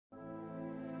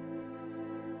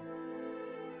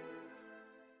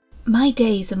My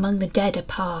days among the dead are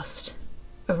past.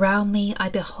 Around me I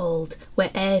behold,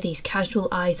 where'er these casual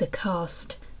eyes are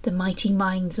cast, the mighty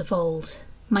minds of old.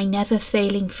 My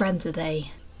never-failing friends are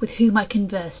they, with whom I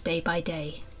converse day by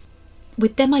day.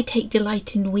 With them I take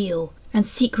delight in weal, and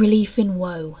seek relief in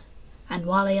woe. And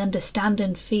while I understand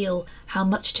and feel how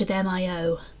much to them I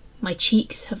owe, my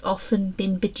cheeks have often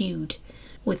been bedewed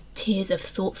with tears of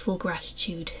thoughtful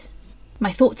gratitude.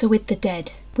 My thoughts are with the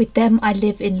dead, with them I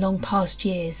live in long past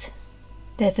years.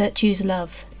 Their virtues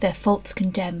love, their faults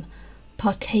condemn,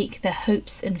 partake their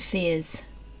hopes and fears.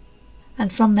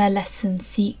 And from their lessons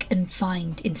seek and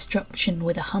find instruction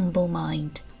with a humble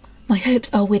mind. My hopes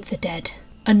are with the dead,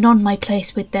 anon my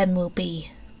place with them will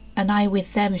be, and I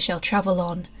with them shall travel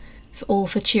on, for all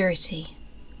futurity,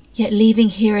 yet leaving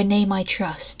here a name I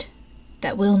trust,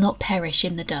 that will not perish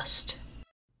in the dust.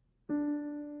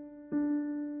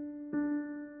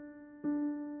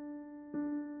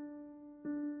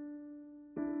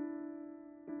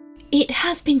 It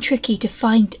has been tricky to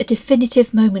find a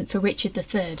definitive moment for Richard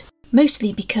III,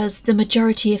 mostly because the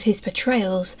majority of his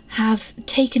portrayals have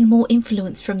taken more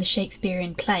influence from the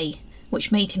Shakespearean play,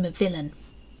 which made him a villain,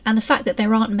 and the fact that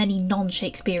there aren't many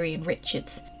non-Shakespearean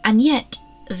Richards, and yet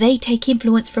they take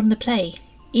influence from the play,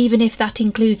 even if that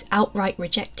includes outright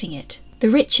rejecting it. The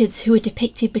Richards who are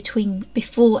depicted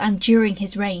before and during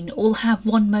his reign all have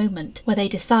one moment where they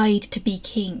decide to be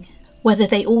king, whether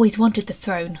they always wanted the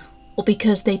throne or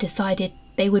because they decided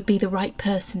they would be the right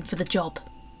person for the job.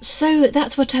 So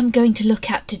that's what I'm going to look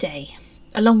at today,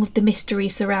 along with the mystery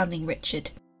surrounding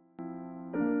Richard.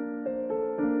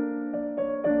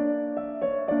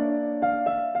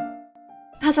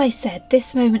 As I said,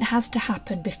 this moment has to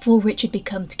happen before Richard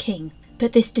becomes king,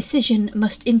 but this decision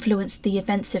must influence the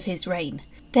events of his reign.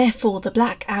 Therefore the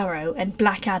Black Arrow and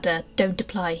Blackadder don't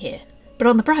apply here. But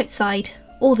on the bright side,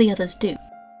 all the others do.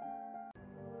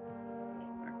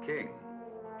 A king.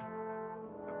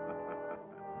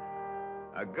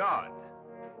 A god.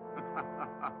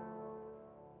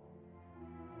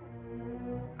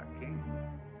 A king.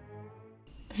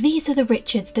 These are the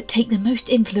Richards that take the most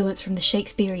influence from the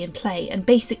Shakespearean play and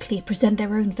basically present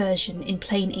their own version in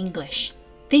plain English.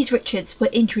 These Richards were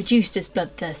introduced as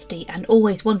bloodthirsty and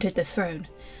always wanted the throne.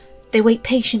 They wait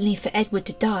patiently for Edward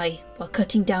to die while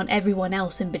cutting down everyone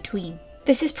else in between.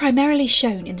 This is primarily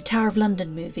shown in the Tower of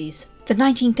London movies. The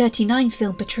 1939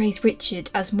 film portrays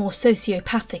Richard as more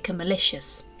sociopathic and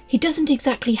malicious. He doesn't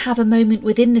exactly have a moment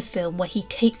within the film where he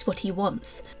takes what he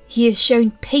wants. He is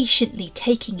shown patiently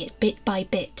taking it bit by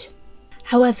bit.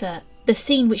 However, the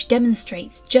scene which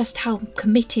demonstrates just how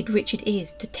committed Richard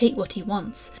is to take what he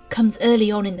wants comes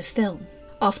early on in the film,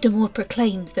 after Maud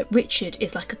proclaims that Richard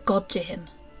is like a god to him.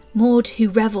 Maud, who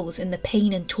revels in the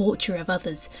pain and torture of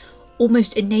others,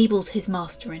 almost enables his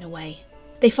master in a way.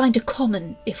 They find a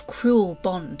common, if cruel,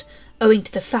 bond, owing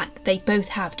to the fact they both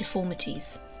have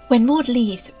deformities. When Maud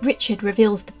leaves, Richard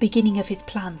reveals the beginning of his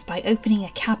plans by opening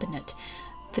a cabinet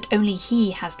that only he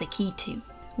has the key to.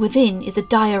 Within is a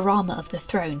diorama of the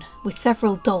throne, with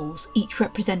several dolls, each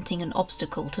representing an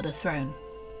obstacle to the throne.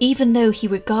 Even though he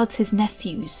regards his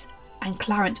nephews and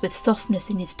Clarence with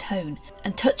softness in his tone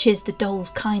and touches the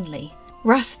dolls kindly,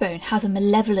 Rathbone has a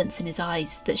malevolence in his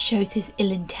eyes that shows his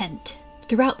ill intent.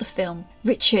 Throughout the film,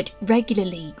 Richard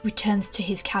regularly returns to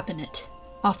his cabinet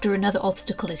after another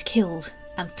obstacle is killed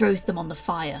and throws them on the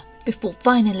fire, before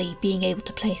finally being able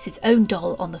to place his own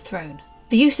doll on the throne.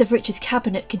 The use of Richard's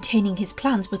cabinet containing his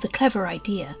plans was a clever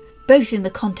idea, both in the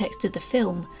context of the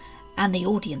film and the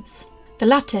audience. The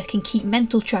latter can keep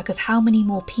mental track of how many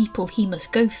more people he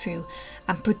must go through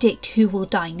and predict who will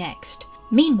die next.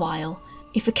 Meanwhile,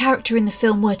 if a character in the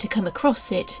film were to come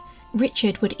across it,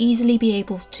 Richard would easily be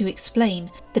able to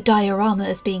explain the diorama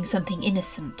as being something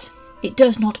innocent. It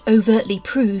does not overtly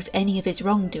prove any of his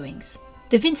wrongdoings.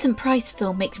 The Vincent Price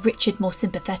film makes Richard more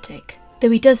sympathetic, though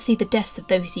he does see the deaths of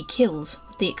those he kills,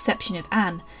 with the exception of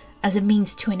Anne, as a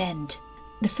means to an end.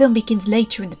 The film begins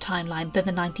later in the timeline than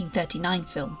the 1939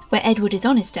 film, where Edward is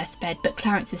on his deathbed but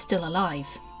Clarence is still alive.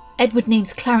 Edward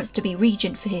names Clarence to be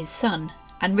regent for his son,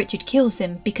 and Richard kills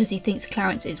him because he thinks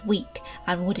Clarence is weak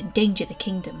and would endanger the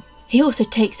kingdom. He also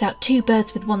takes out two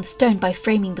birds with one stone by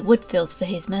framing the Woodvilles for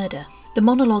his murder. The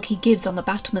monologue he gives on the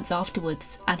battlements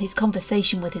afterwards, and his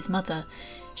conversation with his mother,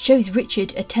 shows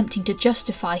Richard attempting to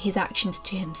justify his actions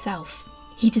to himself.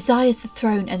 He desires the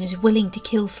throne and is willing to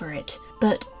kill for it,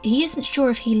 but he isn't sure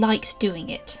if he likes doing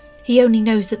it. He only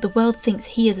knows that the world thinks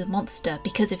he is a monster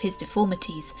because of his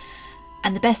deformities,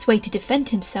 and the best way to defend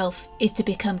himself is to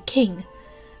become king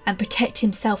and protect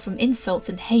himself from insults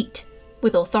and hate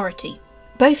with authority.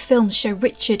 Both films show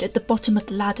Richard at the bottom of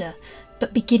the ladder,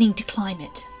 but beginning to climb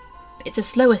it. It's a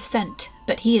slow ascent,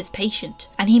 but he is patient,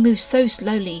 and he moves so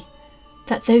slowly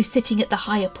that those sitting at the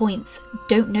higher points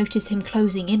don't notice him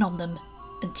closing in on them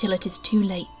until it is too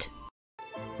late.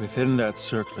 Within that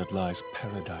circlet lies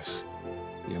paradise,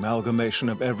 the amalgamation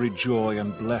of every joy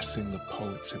and blessing the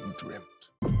poets have dreamt.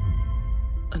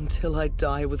 Until I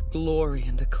die with glory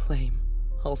and acclaim,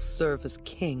 I'll serve as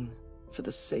king for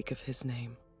the sake of his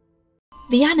name.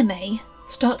 The anime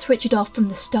starts Richard off from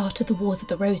the start of the Wars of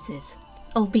the Roses,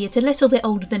 albeit a little bit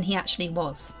older than he actually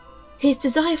was. His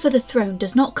desire for the throne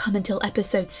does not come until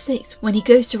episode 6, when he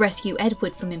goes to rescue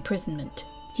Edward from imprisonment.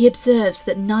 He observes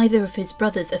that neither of his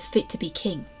brothers are fit to be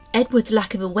king. Edward's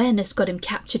lack of awareness got him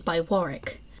captured by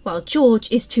Warwick, while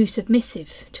George is too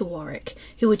submissive to Warwick,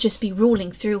 who would just be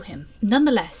ruling through him.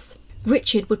 Nonetheless,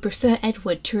 Richard would prefer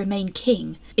Edward to remain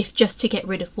king, if just to get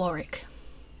rid of Warwick.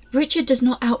 Richard does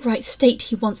not outright state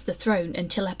he wants the throne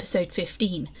until episode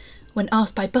 15, when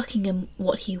asked by Buckingham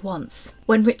what he wants.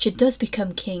 When Richard does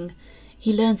become king,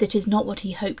 he learns it is not what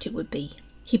he hoped it would be.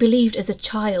 He believed as a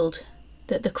child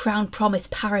that the crown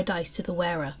promised paradise to the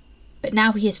wearer. But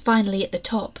now he is finally at the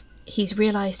top, he's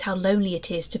realised how lonely it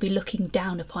is to be looking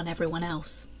down upon everyone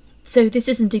else. So this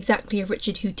isn't exactly a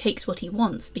Richard who takes what he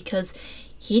wants, because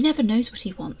he never knows what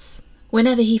he wants.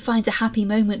 Whenever he finds a happy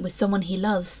moment with someone he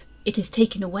loves, it is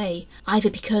taken away, either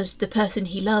because the person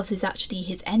he loves is actually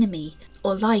his enemy,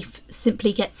 or life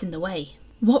simply gets in the way.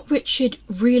 What Richard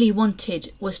really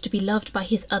wanted was to be loved by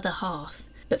his other half,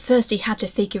 but first he had to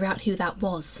figure out who that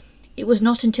was. It was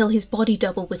not until his body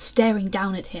double was staring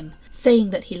down at him, saying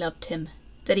that he loved him,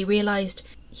 that he realised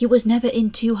he was never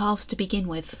in two halves to begin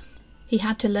with. He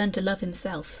had to learn to love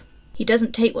himself. He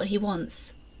doesn't take what he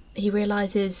wants. He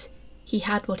realises he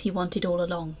had what he wanted all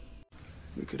along.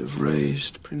 We could have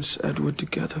raised Prince Edward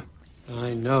together.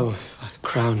 I know if I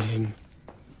crown him,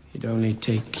 he'd only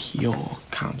take your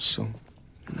counsel,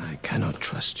 and I cannot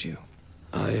trust you.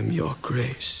 I am your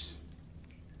grace.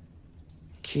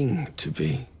 King to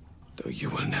be, though you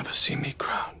will never see me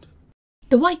crowned.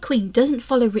 The White Queen doesn't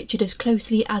follow Richard as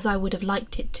closely as I would have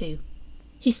liked it to.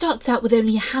 He starts out with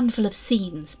only a handful of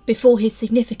scenes before his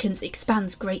significance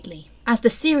expands greatly. As the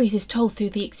series is told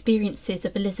through the experiences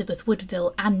of Elizabeth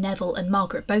Woodville, Anne Neville and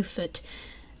Margaret Beaufort,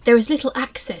 there is little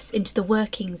access into the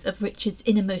workings of Richard's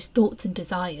innermost thoughts and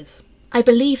desires. I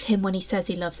believe him when he says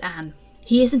he loves Anne.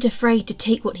 He isn't afraid to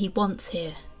take what he wants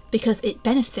here, because it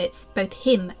benefits both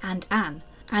him and Anne,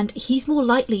 and he's more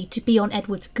likely to be on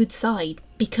Edward's good side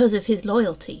because of his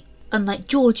loyalty, unlike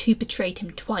George, who betrayed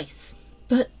him twice.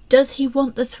 But does he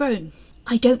want the throne?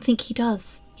 I don't think he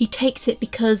does. He takes it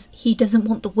because he doesn't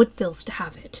want the Woodvilles to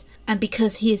have it, and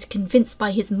because he is convinced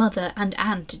by his mother and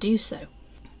Anne to do so.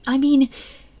 I mean,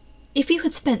 if you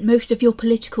had spent most of your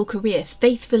political career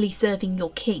faithfully serving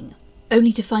your king,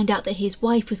 only to find out that his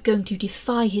wife was going to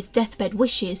defy his deathbed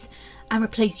wishes and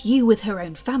replace you with her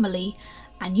own family,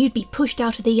 and you'd be pushed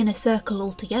out of the inner circle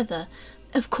altogether,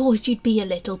 of course you'd be a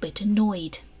little bit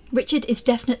annoyed. Richard is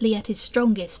definitely at his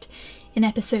strongest in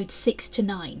episodes 6 to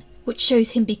 9, which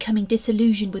shows him becoming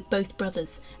disillusioned with both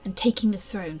brothers and taking the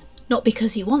throne, not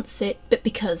because he wants it, but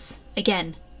because,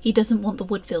 again, he doesn't want the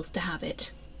Woodvilles to have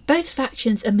it. Both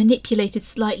factions are manipulated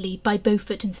slightly by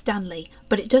Beaufort and Stanley,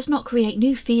 but it does not create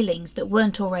new feelings that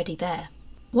weren't already there.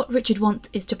 What Richard wants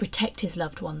is to protect his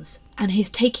loved ones, and his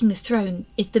taking the throne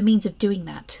is the means of doing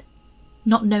that,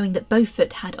 not knowing that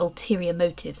Beaufort had ulterior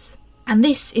motives. And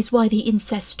this is why the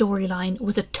incest storyline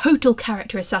was a total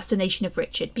character assassination of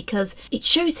Richard, because it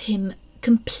shows him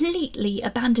completely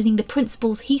abandoning the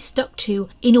principles he stuck to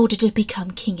in order to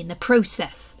become king in the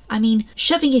process. I mean,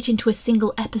 shoving it into a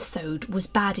single episode was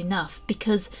bad enough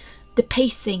because the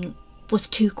pacing was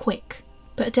too quick.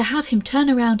 But to have him turn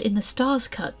around in the Stars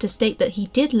cut to state that he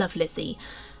did love Lizzie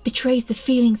betrays the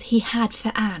feelings he had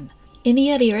for Anne. In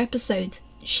the earlier episodes,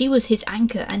 she was his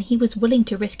anchor and he was willing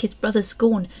to risk his brother's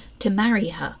scorn to marry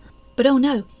her. But oh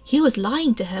no, he was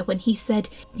lying to her when he said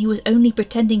he was only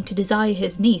pretending to desire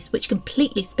his niece, which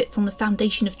completely spits on the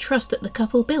foundation of trust that the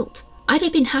couple built. I'd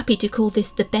have been happy to call this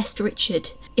the best Richard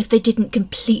if they didn't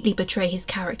completely betray his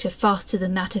character faster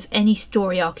than that of any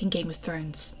story arc in Game of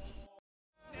Thrones.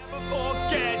 Never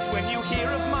forget when you hear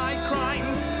of my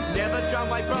crimes. Never drown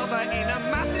my brother in a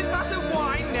massive vat of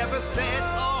wine. Never set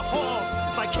a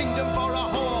horse, my kingdom for a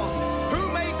horse.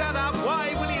 Who made that up?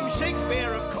 Why, William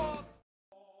Shakespeare, of course.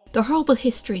 The Horrible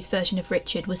Histories version of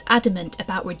Richard was adamant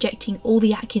about rejecting all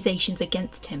the accusations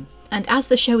against him, and as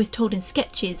the show is told in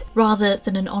sketches rather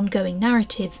than an ongoing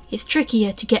narrative, it's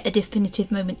trickier to get a definitive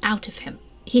moment out of him.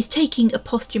 He's taking a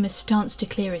posthumous stance to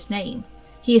clear his name.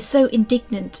 He is so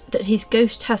indignant that his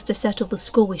ghost has to settle the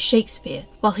score with Shakespeare,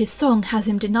 while his song has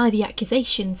him deny the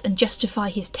accusations and justify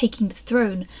his taking the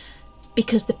throne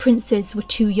because the princes were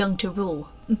too young to rule.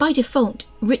 By default,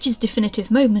 Richard's definitive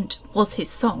moment was his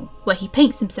song, where he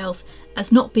paints himself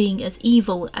as not being as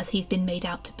evil as he's been made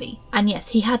out to be. And yes,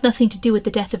 he had nothing to do with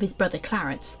the death of his brother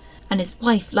Clarence, and his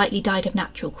wife likely died of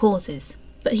natural causes.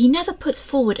 But he never puts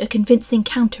forward a convincing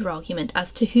counter-argument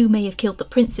as to who may have killed the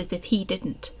princes if he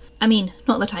didn't. I mean,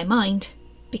 not that I mind,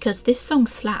 because this song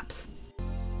slaps.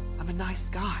 I'm a nice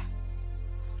guy.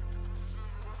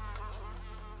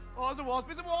 Oh, as it was,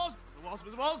 as it was, as it was,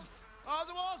 as it was, as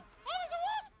it was, as it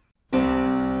was.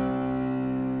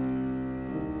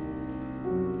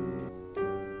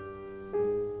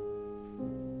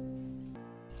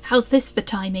 How's this for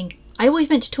timing? I always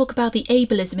meant to talk about the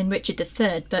ableism in Richard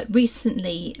III, but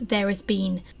recently there has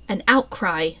been an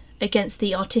outcry against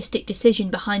the artistic decision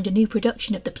behind a new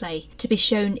production of the play to be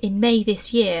shown in May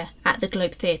this year at the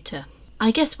Globe Theatre. I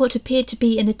guess what appeared to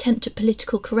be an attempt at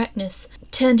political correctness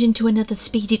turned into another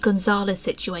Speedy Gonzales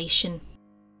situation.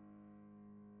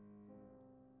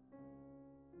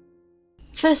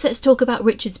 First, let's talk about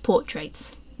Richard's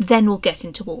portraits, then we'll get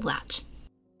into all that.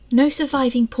 No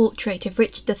surviving portrait of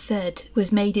Richard III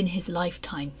was made in his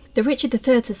lifetime. The Richard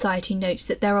III Society notes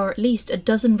that there are at least a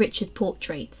dozen Richard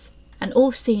portraits, and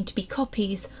all seem to be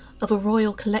copies of a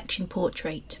royal collection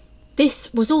portrait.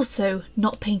 This was also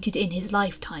not painted in his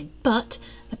lifetime, but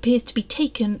appears to be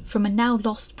taken from a now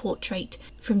lost portrait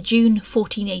from June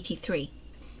 1483.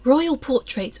 Royal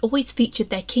portraits always featured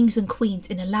their kings and queens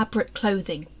in elaborate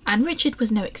clothing, and Richard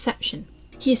was no exception.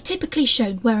 He is typically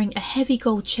shown wearing a heavy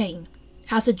gold chain,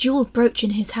 has a jewelled brooch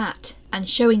in his hat, and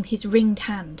showing his ringed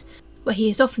hand, where he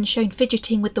is often shown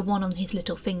fidgeting with the one on his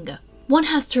little finger. One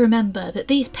has to remember that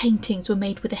these paintings were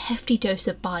made with a hefty dose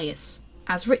of bias,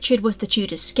 as Richard was the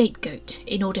Tudors' scapegoat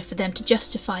in order for them to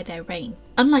justify their reign.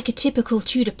 Unlike a typical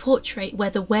Tudor portrait where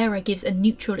the wearer gives a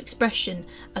neutral expression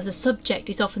as a subject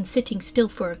is often sitting still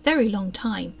for a very long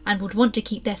time and would want to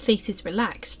keep their faces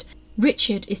relaxed,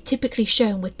 Richard is typically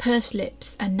shown with pursed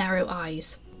lips and narrow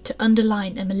eyes, to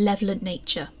underline a malevolent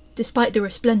nature, despite the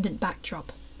resplendent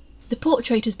backdrop. The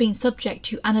portrait has been subject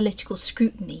to analytical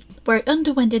scrutiny, where it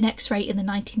underwent an X-ray in the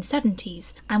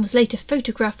 1970s and was later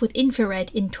photographed with infrared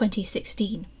in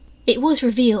 2016. It was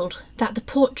revealed that the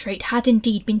portrait had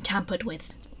indeed been tampered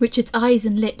with. Richard's eyes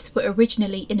and lips were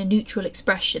originally in a neutral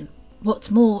expression.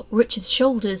 What's more, Richard's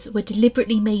shoulders were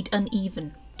deliberately made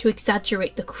uneven, to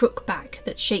exaggerate the crook back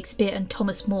that Shakespeare and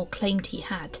Thomas More claimed he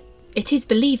had. It is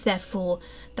believed, therefore,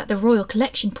 that the Royal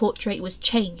Collection portrait was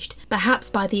changed, perhaps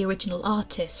by the original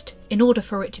artist, in order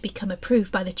for it to become approved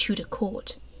by the Tudor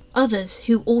court. Others,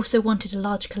 who also wanted a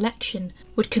large collection,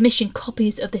 would commission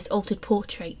copies of this altered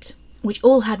portrait, which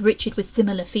all had Richard with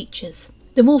similar features.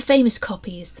 The more famous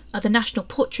copies are the National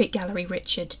Portrait Gallery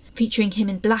Richard, featuring him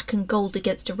in black and gold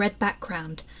against a red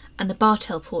background, and the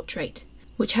Bartel portrait,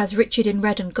 which has Richard in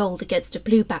red and gold against a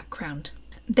blue background.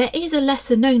 There is a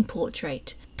lesser known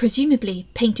portrait, presumably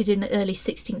painted in the early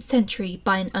 16th century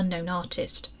by an unknown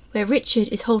artist, where Richard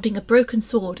is holding a broken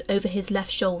sword over his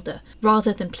left shoulder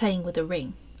rather than playing with a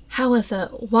ring. However,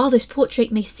 while this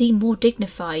portrait may seem more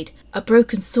dignified, a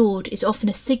broken sword is often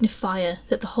a signifier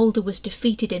that the holder was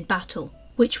defeated in battle,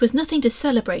 which was nothing to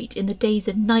celebrate in the days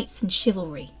of knights and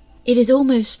chivalry. It is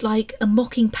almost like a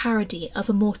mocking parody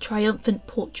of a more triumphant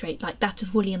portrait like that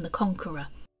of William the Conqueror.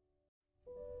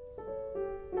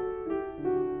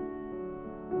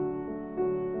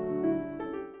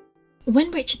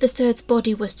 When Richard III's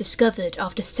body was discovered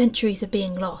after centuries of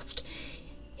being lost,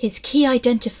 his key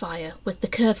identifier was the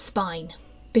curved spine.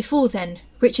 Before then,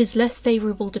 Richard's less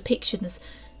favourable depictions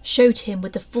showed him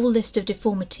with the full list of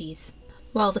deformities,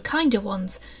 while the kinder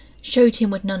ones showed him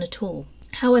with none at all.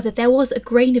 However, there was a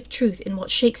grain of truth in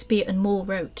what Shakespeare and More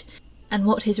wrote, and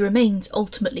what his remains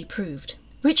ultimately proved.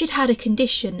 Richard had a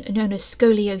condition known as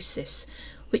scoliosis,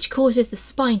 which causes the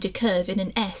spine to curve in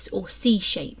an S or C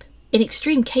shape. In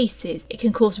extreme cases, it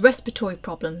can cause respiratory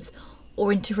problems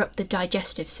or interrupt the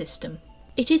digestive system.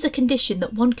 It is a condition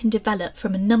that one can develop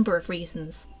from a number of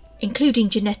reasons, including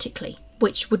genetically,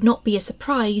 which would not be a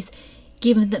surprise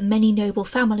given that many noble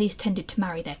families tended to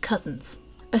marry their cousins.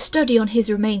 A study on his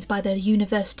remains by the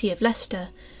University of Leicester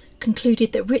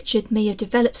concluded that Richard may have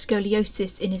developed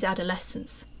scoliosis in his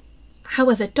adolescence.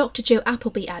 However, Dr. Joe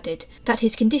Appleby added that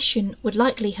his condition would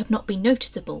likely have not been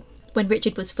noticeable when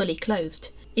Richard was fully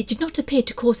clothed. It did not appear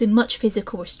to cause him much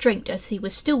physical restraint, as he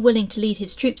was still willing to lead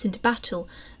his troops into battle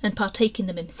and partake in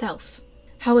them himself.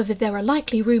 However, there are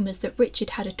likely rumours that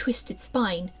Richard had a twisted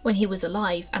spine when he was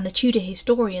alive, and the Tudor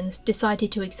historians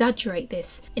decided to exaggerate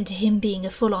this into him being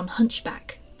a full-on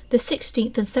hunchback. The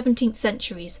 16th and 17th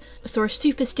centuries saw a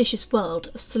superstitious world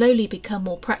slowly become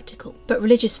more practical, but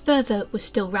religious fervour was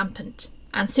still rampant,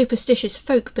 and superstitious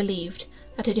folk believed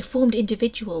that a deformed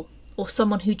individual, or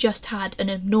someone who just had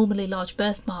an abnormally large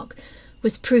birthmark,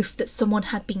 was proof that someone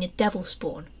had been a devil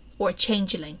spawn, or a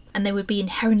changeling, and they would be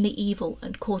inherently evil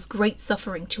and cause great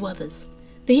suffering to others.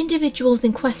 The individuals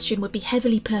in question would be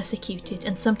heavily persecuted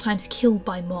and sometimes killed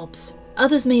by mobs.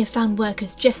 Others may have found work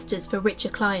as jesters for richer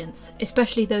clients,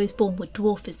 especially those born with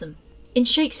dwarfism. In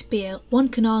Shakespeare, one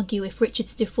can argue if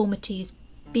Richard's deformities,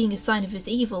 being a sign of his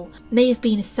evil, may have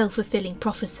been a self-fulfilling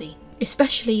prophecy,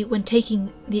 especially when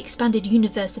taking the expanded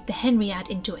universe of the Henriad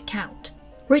into account.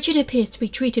 Richard appears to be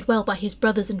treated well by his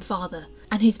brothers and father,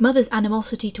 and his mother's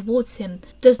animosity towards him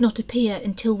does not appear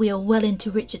until we are well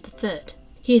into Richard III.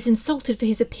 He is insulted for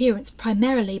his appearance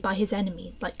primarily by his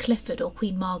enemies like Clifford or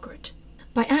Queen Margaret.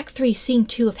 By Act 3, Scene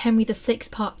 2 of Henry VI,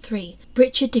 Part 3,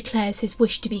 Richard declares his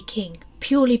wish to be king,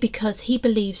 purely because he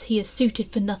believes he is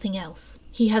suited for nothing else.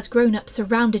 He has grown up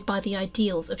surrounded by the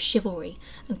ideals of chivalry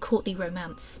and courtly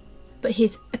romance, but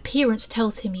his appearance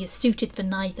tells him he is suited for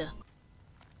neither.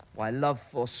 Why, love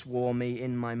forswore me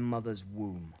in my mother's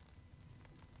womb.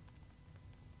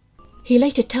 He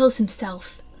later tells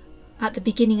himself, at the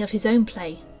beginning of his own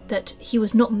play, that he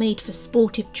was not made for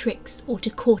sportive tricks or to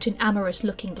court an amorous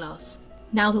looking-glass.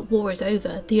 Now that war is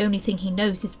over, the only thing he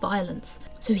knows is violence,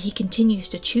 so he continues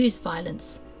to choose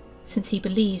violence, since he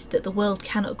believes that the world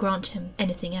cannot grant him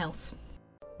anything else.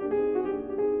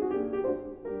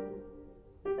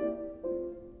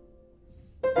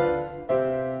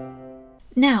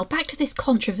 Now, back to this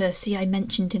controversy I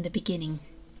mentioned in the beginning.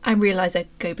 I realise I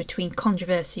go between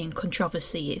controversy and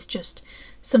controversy. It's just,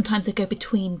 sometimes I go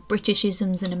between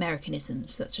Britishisms and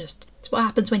Americanisms. It's what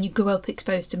happens when you grow up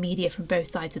exposed to media from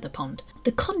both sides of the pond.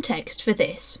 The context for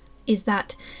this is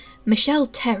that Michelle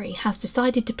Terry has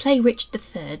decided to play Richard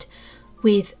III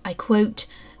with, I quote,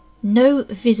 "no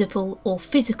visible or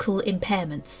physical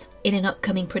impairments" in an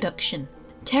upcoming production.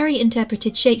 Terry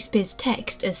interpreted Shakespeare's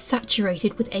text as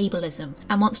saturated with ableism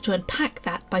and wants to unpack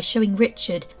that by showing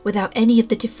Richard without any of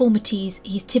the deformities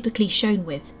he's typically shown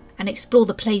with, and explore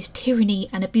the play's tyranny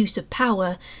and abuse of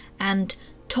power and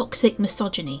toxic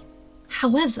misogyny.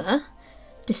 However,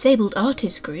 disabled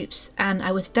artist groups, and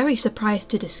I was very surprised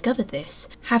to discover this,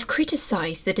 have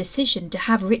criticised the decision to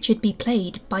have Richard be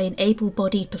played by an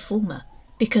able-bodied performer,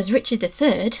 because Richard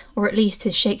III, or at least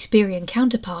his Shakespearean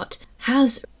counterpart,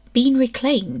 has been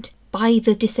reclaimed by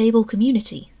the disabled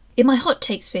community. In my hot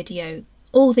takes video,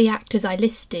 all the actors I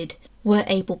listed were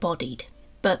able-bodied,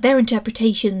 but their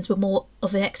interpretations were more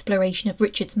of an exploration of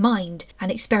Richard's mind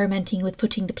and experimenting with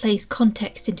putting the play's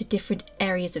context into different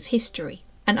areas of history.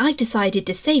 And I decided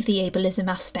to save the ableism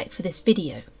aspect for this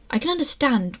video. I can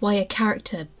understand why a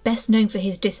character best known for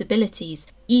his disabilities,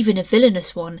 even a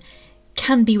villainous one,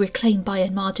 can be reclaimed by a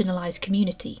marginalised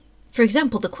community. For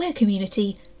example, the queer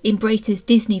community embraces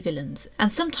Disney villains, and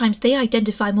sometimes they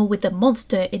identify more with the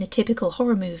monster in a typical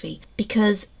horror movie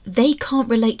because they can't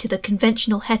relate to the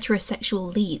conventional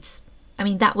heterosexual leads. I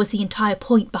mean, that was the entire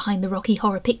point behind the Rocky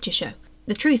Horror Picture Show.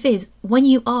 The truth is, when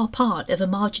you are part of a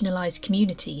marginalised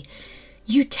community,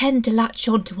 you tend to latch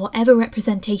on to whatever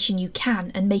representation you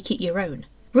can and make it your own.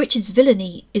 Richard's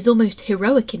villainy is almost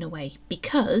heroic in a way,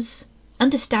 because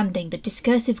understanding the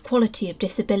discursive quality of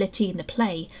disability in the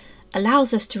play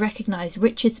allows us to recognise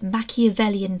Richard's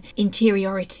Machiavellian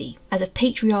interiority as a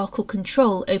patriarchal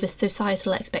control over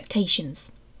societal expectations.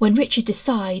 When Richard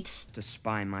decides to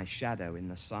spy my shadow in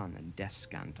the sun and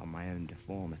descant on my own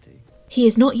deformity, he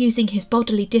is not using his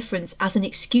bodily difference as an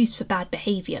excuse for bad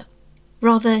behaviour.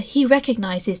 Rather, he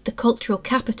recognises the cultural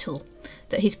capital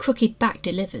that his crooked back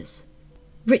delivers.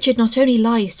 Richard not only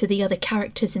lies to the other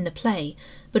characters in the play,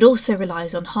 but also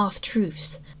relies on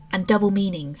half-truths and double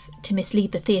meanings to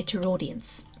mislead the theatre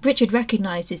audience. Richard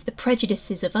recognises the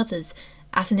prejudices of others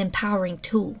as an empowering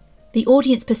tool. The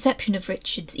audience perception of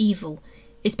Richard's evil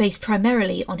is based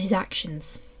primarily on his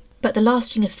actions, but the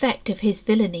lasting effect of his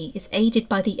villainy is aided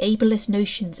by the ableist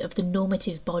notions of the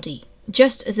normative body.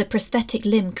 Just as a prosthetic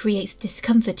limb creates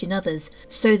discomfort in others,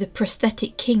 so the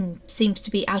prosthetic king seems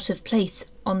to be out of place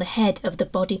on the head of the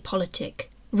body politic.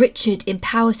 Richard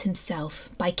empowers himself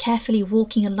by carefully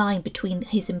walking a line between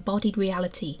his embodied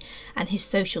reality and his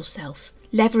social self,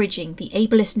 leveraging the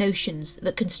ableist notions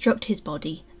that construct his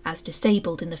body as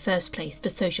disabled in the first place for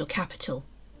social capital.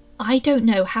 I don't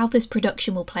know how this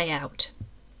production will play out.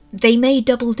 They may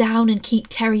double down and keep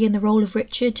Terry in the role of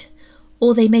Richard,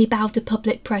 or they may bow to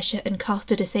public pressure and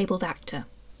cast a disabled actor.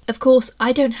 Of course,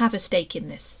 I don't have a stake in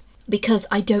this, because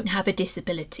I don't have a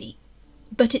disability.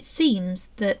 But it seems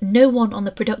that no one on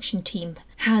the production team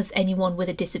has anyone with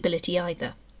a disability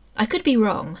either. I could be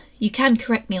wrong, you can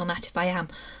correct me on that if I am,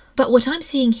 but what I'm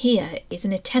seeing here is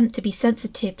an attempt to be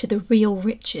sensitive to the real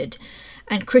Richard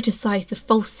and criticise the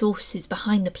false sources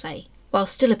behind the play, while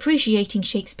still appreciating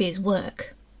Shakespeare's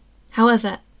work.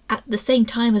 However, at the same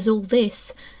time as all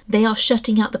this, they are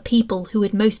shutting out the people who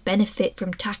would most benefit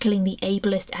from tackling the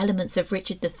ablest elements of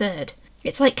Richard III.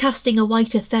 It's like casting a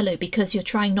white Othello because you're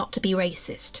trying not to be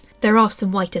racist. There are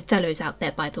some white Othellos out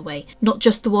there, by the way, not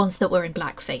just the ones that were in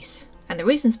blackface, and the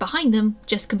reasons behind them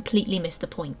just completely miss the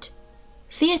point.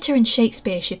 Theatre and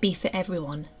Shakespeare should be for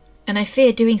everyone, and I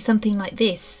fear doing something like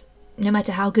this, no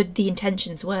matter how good the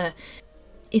intentions were,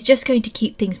 is just going to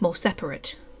keep things more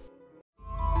separate.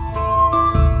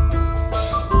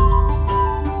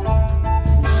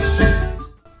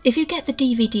 If you get the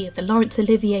DVD of the Laurence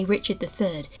Olivier Richard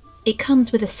III, it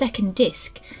comes with a second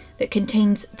disc that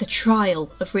contains the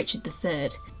trial of Richard III,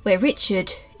 where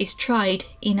Richard is tried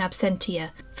in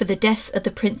absentia for the deaths of the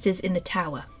princes in the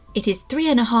Tower. It is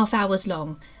 3.5 hours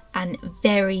long and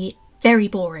very, very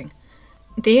boring.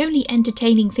 The only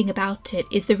entertaining thing about it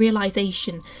is the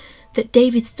realisation that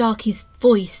David Starkey's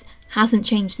voice hasn't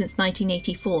changed since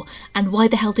 1984, and why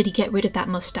the hell did he get rid of that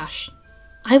moustache?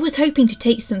 I was hoping to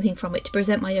take something from it to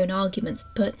present my own arguments,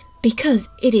 but because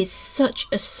it is such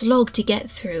a slog to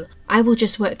get through, I will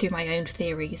just work through my own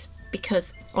theories,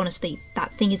 because honestly,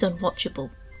 that thing is unwatchable.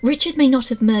 Richard may not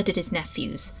have murdered his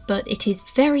nephews, but it is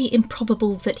very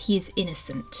improbable that he is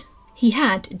innocent. He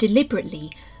had,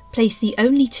 deliberately, placed the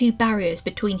only 2 barriers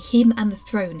between him and the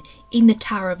throne in the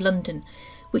Tower of London,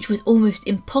 which was almost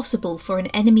impossible for an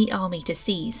enemy army to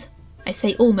seize. I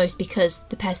say almost because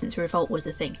the Peasants' Revolt was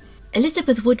a thing.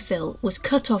 Elizabeth Woodville was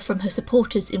cut off from her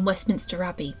supporters in Westminster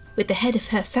Abbey, with the head of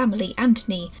her family,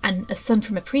 Anthony, and a son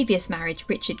from a previous marriage,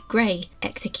 Richard Grey,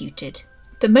 executed.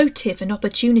 The motive and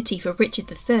opportunity for Richard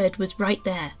III was right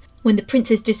there. When the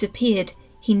princes disappeared,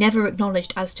 he never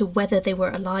acknowledged as to whether they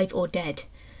were alive or dead,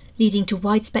 leading to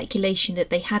wide speculation that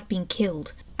they had been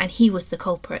killed, and he was the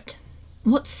culprit.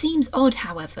 What seems odd,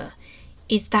 however,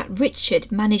 is that Richard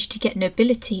managed to get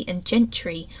nobility and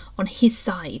gentry on his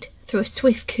side through a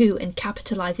swift coup and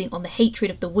capitalising on the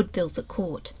hatred of the Woodvilles at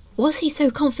court. Was he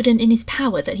so confident in his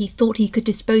power that he thought he could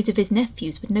dispose of his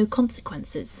nephews with no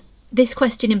consequences? This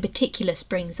question in particular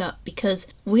springs up because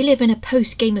we live in a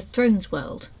post-Game of Thrones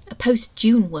world, a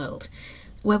post-Dune world,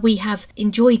 where we have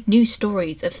enjoyed news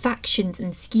stories of factions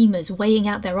and schemers weighing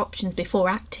out their options before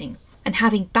acting, and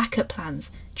having backup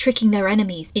plans, tricking their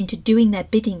enemies into doing their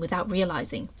bidding without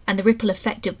realising, and the ripple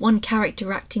effect of one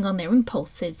character acting on their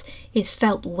impulses is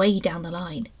felt way down the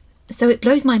line. So it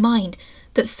blows my mind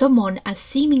that someone as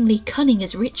seemingly cunning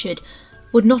as Richard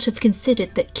would not have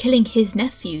considered that killing his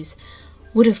nephews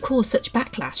would have caused such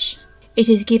backlash. It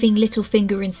is giving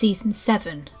Littlefinger in season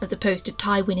 7 as opposed to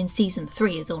Tywin in season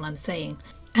 3 is all I'm saying.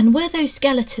 And were those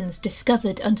skeletons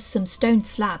discovered under some stone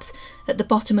slabs at the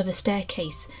bottom of a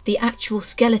staircase the actual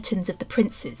skeletons of the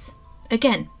princes?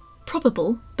 Again,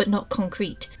 probable but not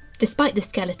concrete, despite the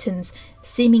skeletons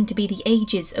seeming to be the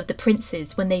ages of the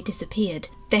princes when they disappeared.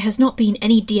 There has not been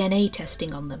any DNA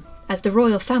testing on them, as the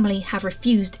royal family have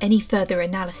refused any further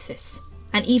analysis.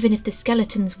 And even if the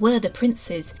skeletons were the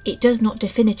princes, it does not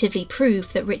definitively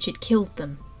prove that Richard killed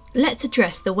them. Let's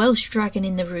address the Welsh dragon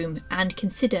in the room and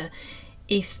consider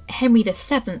if Henry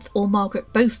VII or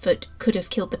Margaret Beaufort could have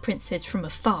killed the princes from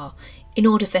afar in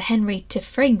order for Henry to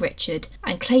frame Richard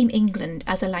and claim England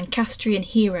as a Lancastrian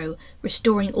hero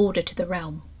restoring order to the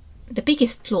realm. The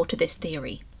biggest flaw to this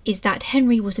theory is that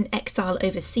Henry was in exile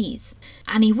overseas,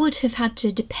 and he would have had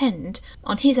to depend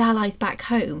on his allies back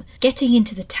home getting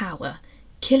into the Tower,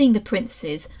 killing the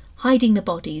princes, hiding the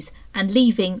bodies, and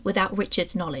leaving without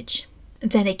Richard's knowledge.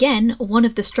 Then again, one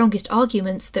of the strongest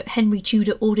arguments that Henry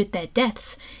Tudor ordered their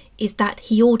deaths is that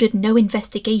he ordered no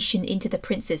investigation into the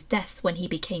princes' deaths when he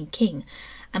became king,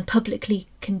 and publicly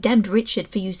condemned Richard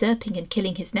for usurping and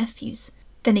killing his nephews.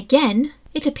 Then again,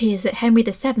 it appears that Henry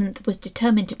VII was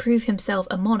determined to prove himself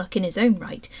a monarch in his own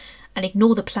right, and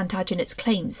ignore the Plantagenet's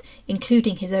claims,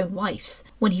 including his own wife's,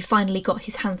 when he finally got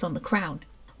his hands on the crown.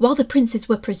 While the princes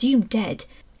were presumed dead,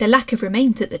 the lack of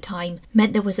remains at the time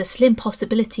meant there was a slim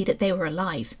possibility that they were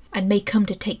alive, and may come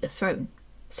to take the throne.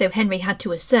 So Henry had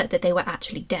to assert that they were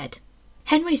actually dead.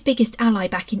 Henry's biggest ally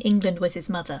back in England was his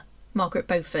mother, Margaret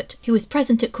Beaufort, who was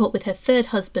present at court with her third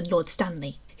husband, Lord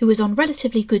Stanley, who was on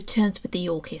relatively good terms with the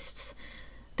Yorkists,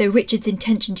 though Richard's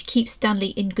intention to keep Stanley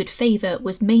in good favour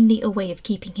was mainly a way of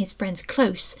keeping his friends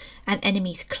close and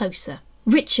enemies closer.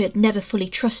 Richard never fully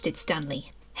trusted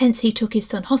Stanley, hence he took his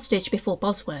son hostage before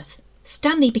Bosworth.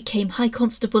 Stanley became High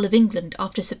Constable of England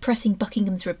after suppressing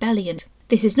Buckingham's rebellion.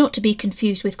 This is not to be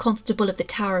confused with Constable of the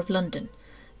Tower of London.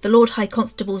 The Lord High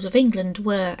Constables of England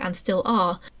were, and still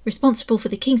are, responsible for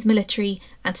the King's military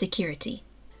and security.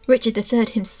 Richard III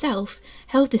himself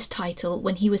held this title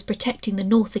when he was protecting the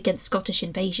north against Scottish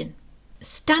invasion.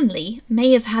 Stanley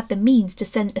may have had the means to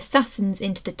send assassins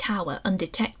into the Tower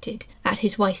undetected at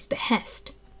his wife's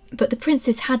behest, but the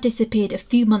princes had disappeared a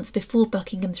few months before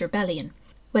Buckingham's rebellion,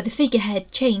 where the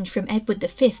figurehead changed from Edward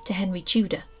V to Henry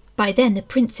Tudor. By then the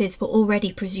princes were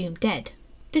already presumed dead.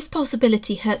 This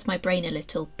possibility hurts my brain a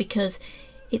little because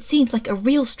it seems like a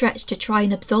real stretch to try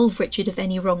and absolve Richard of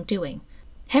any wrongdoing.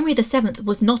 Henry VII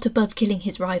was not above killing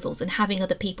his rivals and having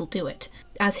other people do it,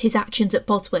 as his actions at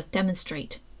Bosworth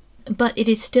demonstrate. But it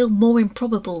is still more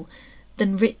improbable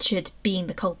than Richard being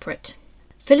the culprit.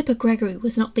 Philippa Gregory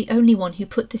was not the only one who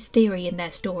put this theory in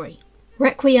their story.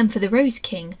 Requiem for the Rose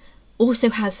King also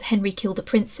has Henry kill the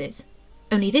princes,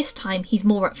 only this time he's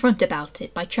more upfront about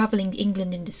it by travelling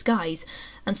England in disguise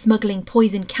and smuggling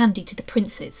poison candy to the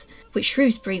princes, which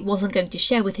Shrewsbury wasn't going to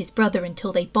share with his brother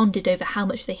until they bonded over how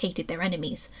much they hated their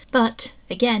enemies. But,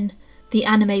 again, the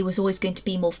anime was always going to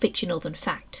be more fictional than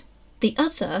fact. The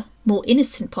other, more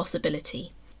innocent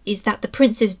possibility is that the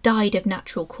princes died of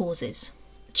natural causes.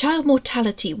 Child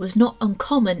mortality was not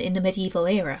uncommon in the medieval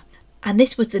era, and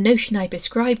this was the notion I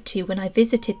prescribed to when I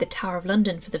visited the Tower of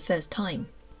London for the first time.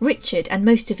 Richard and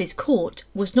most of his court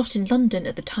was not in London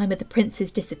at the time of the prince's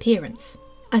disappearance,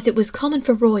 as it was common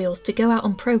for royals to go out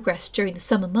on progress during the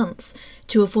summer months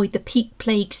to avoid the peak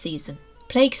plague season.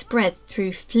 Plague spread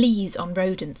through fleas on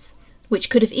rodents, which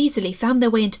could have easily found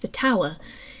their way into the Tower,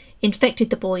 infected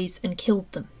the boys and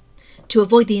killed them. To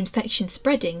avoid the infection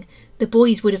spreading, the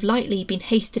boys would have likely been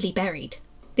hastily buried.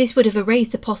 This would have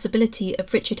erased the possibility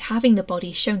of Richard having the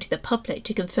bodies shown to the public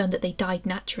to confirm that they died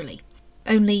naturally.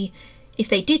 Only, if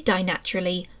they did die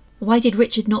naturally, why did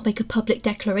Richard not make a public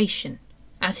declaration,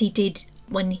 as he did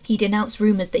when he denounced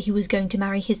rumours that he was going to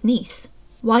marry his niece?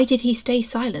 Why did he stay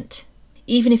silent?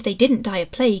 Even if they didn't die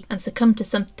of plague and succumb to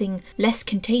something less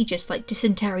contagious like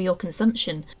dysentery or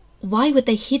consumption, why were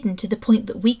they hidden to the point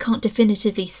that we can't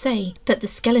definitively say that the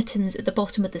skeletons at the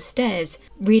bottom of the stairs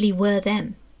really were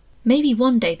them? Maybe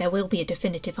one day there will be a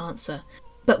definitive answer,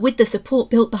 but with the support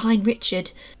built behind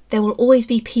Richard, there will always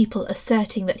be people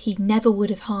asserting that he never would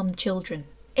have harmed children.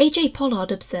 A.J.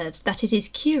 Pollard observes that it is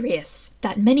curious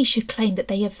that many should claim that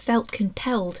they have felt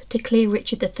compelled to clear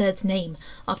Richard III's name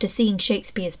after seeing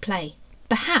Shakespeare's play.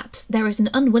 Perhaps there is an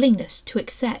unwillingness to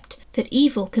accept that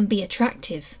evil can be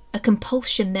attractive, a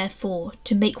compulsion therefore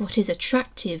to make what is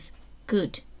attractive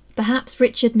good. Perhaps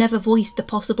Richard never voiced the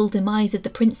possible demise of the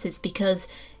princes because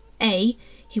A.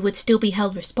 he would still be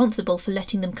held responsible for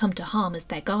letting them come to harm as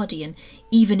their guardian,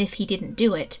 even if he didn't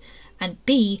do it, and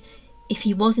B. if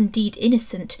he was indeed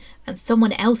innocent and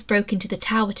someone else broke into the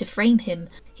Tower to frame him,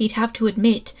 he'd have to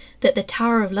admit that the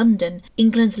Tower of London,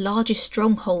 England's largest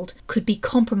stronghold, could be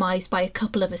compromised by a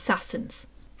couple of assassins.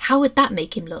 How would that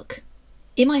make him look?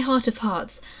 In my heart of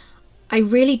hearts, I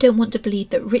really don't want to believe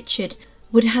that Richard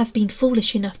would have been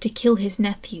foolish enough to kill his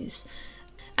nephews,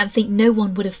 and think no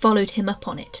one would have followed him up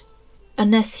on it,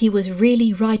 unless he was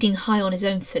really riding high on his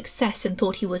own success and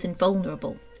thought he was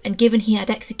invulnerable. And given he had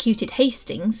executed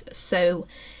Hastings so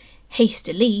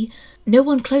hastily, no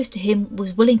one close to him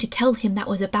was willing to tell him that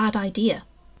was a bad idea.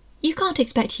 You can't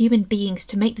expect human beings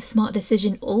to make the smart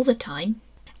decision all the time.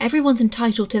 Everyone's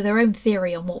entitled to their own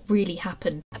theory on what really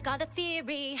happened. I've got a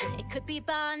theory, it could be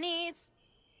Barney's.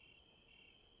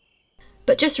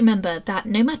 But just remember that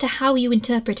no matter how you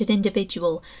interpret an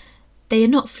individual, they are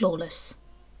not flawless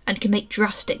and can make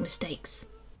drastic mistakes.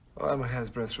 Well, I'm a hair's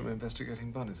breadth from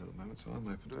investigating bunnies at the moment, so I'm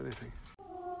open to anything.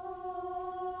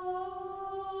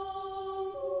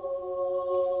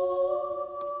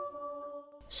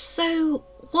 So,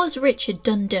 was Richard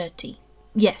done dirty?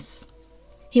 Yes.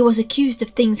 He was accused of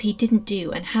things he didn't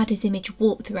do and had his image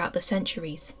warped throughout the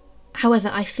centuries.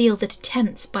 However, I feel that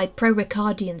attempts by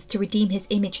pro-Ricardians to redeem his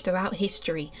image throughout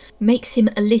history makes him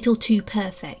a little too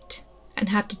perfect, and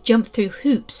have to jump through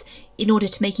hoops in order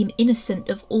to make him innocent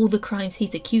of all the crimes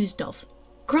he's accused of.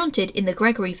 Granted, in the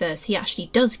Gregory verse he actually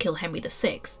does kill Henry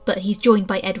VI, but he's joined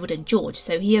by Edward and George,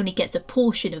 so he only gets a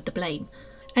portion of the blame.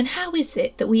 And how is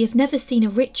it that we have never seen a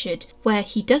Richard where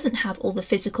he doesn't have all the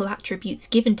physical attributes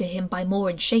given to him by Moore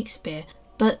and Shakespeare,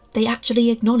 but they actually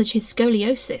acknowledge his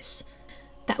scoliosis?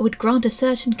 That would grant a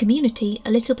certain community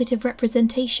a little bit of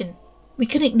representation. We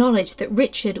can acknowledge that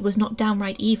Richard was not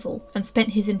downright evil and spent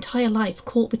his entire life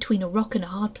caught between a rock and a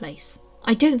hard place.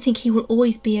 I don't think he will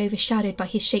always be overshadowed by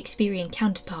his Shakespearean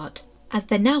counterpart, as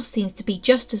there now seems to be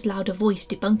just as loud a voice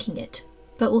debunking it,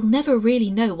 but we'll never really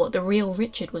know what the real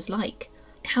Richard was like.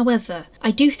 However,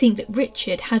 I do think that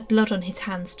Richard had blood on his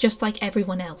hands just like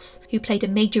everyone else who played a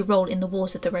major role in the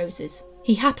Wars of the Roses.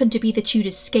 He happened to be the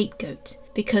Tudors' scapegoat,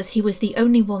 because he was the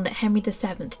only one that Henry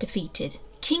VII defeated.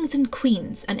 Kings and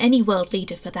queens, and any world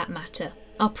leader for that matter,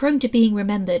 are prone to being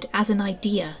remembered as an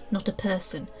idea, not a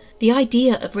person. The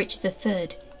idea of Richard III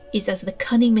is as the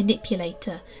cunning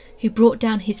manipulator who brought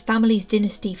down his family's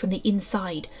dynasty from the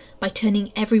inside by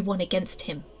turning everyone against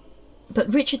him.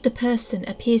 But Richard the person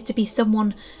appears to be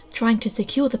someone trying to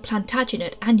secure the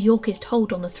Plantagenet and Yorkist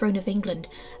hold on the throne of England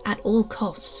at all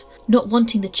costs, not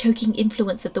wanting the choking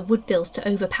influence of the Woodvilles to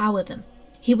overpower them.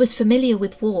 He was familiar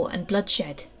with war and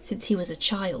bloodshed since he was a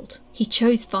child. He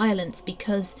chose violence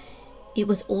because it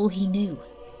was all he knew.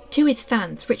 To his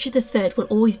fans, Richard III will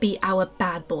always be our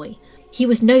bad boy. He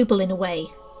was noble in a way,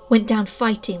 went down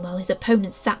fighting while his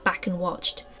opponents sat back and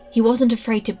watched. He wasn't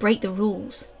afraid to break the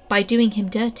rules. By doing him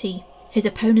dirty, his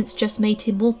opponents just made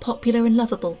him more popular and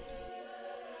lovable.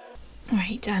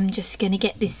 Right, I'm just going to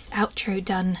get this outro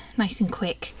done nice and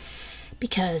quick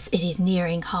because it is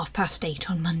nearing 8:30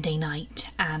 on Monday night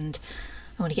and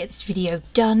I want to get this video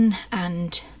done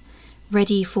and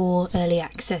ready for early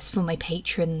access for my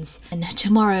patrons. And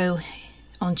tomorrow,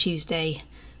 on Tuesday,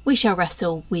 we shall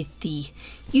wrestle with the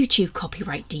YouTube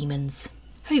copyright demons.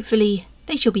 Hopefully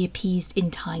they shall be appeased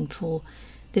in time for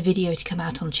the video to come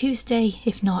out on Tuesday.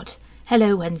 If not,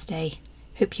 hello Wednesday.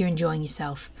 Hope you're enjoying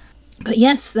yourself. But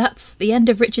yes, that's the end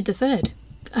of Richard III.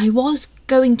 I was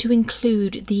going to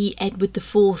include the Edward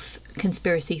IV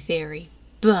conspiracy theory,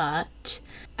 but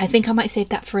I think I might save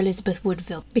that for Elizabeth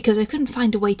Woodville because I couldn't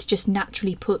find a way to just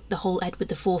naturally put the whole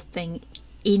Edward IV thing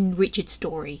in Richard's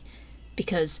story,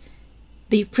 because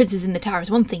the Princes in the Tower is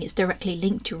one thing, it's directly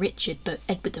linked to Richard, but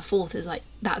Edward IV is like,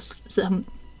 that's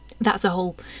a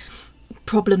whole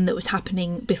problem that was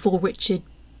happening before Richard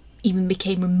even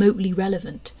became remotely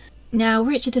relevant. Now,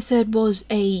 Richard III was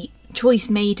a choice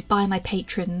made by my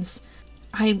patrons.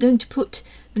 I am going to put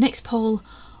the next poll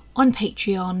on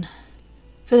Patreon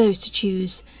for those to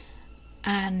choose,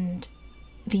 and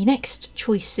the next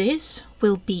choices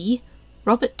will be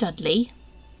Robert Dudley,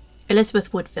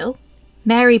 Elizabeth Woodville,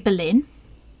 Mary Boleyn,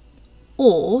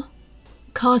 or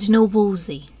Cardinal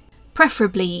Wolsey.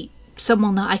 Preferably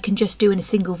someone that I can just do in a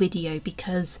single video,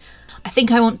 because I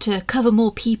think I want to cover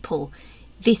more people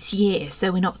this year,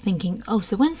 so we're not thinking, oh,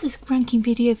 so when's this ranking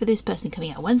video for this person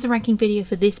coming out? When's the ranking video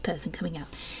for this person coming out?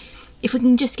 If we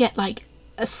can just get like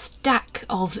a stack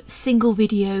of single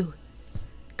video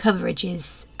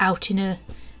coverages out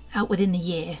within the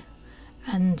year,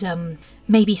 and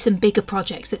maybe some bigger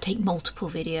projects that take multiple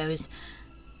videos,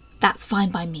 that's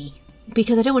fine by me.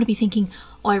 Because I don't want to be thinking,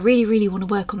 oh, I really want to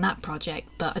work on that project,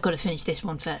 but I've got to finish this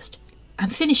one first. I'm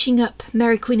finishing up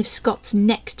Mary Queen of Scots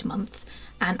next month,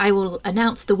 and I will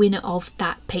announce the winner of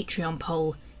that Patreon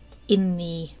poll in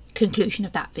the conclusion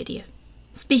of that video.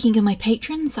 Speaking of my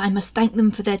patrons, I must thank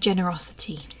them for their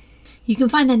generosity. You can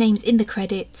find their names in the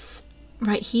credits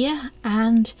right here,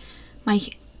 and my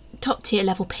top tier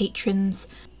level patrons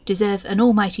deserve an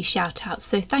almighty shout out,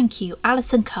 so thank you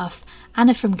Alison Cuff,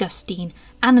 Anna from Gustine,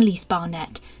 Annalise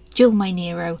Barnett, Jill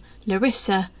Mynero,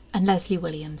 Larissa and Leslie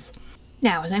Williams.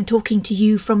 Now, as I'm talking to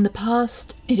you from the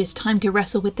past, it is time to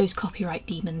wrestle with those copyright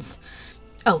demons.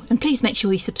 Oh, and please make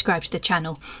sure you subscribe to the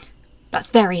channel. That's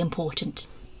very important.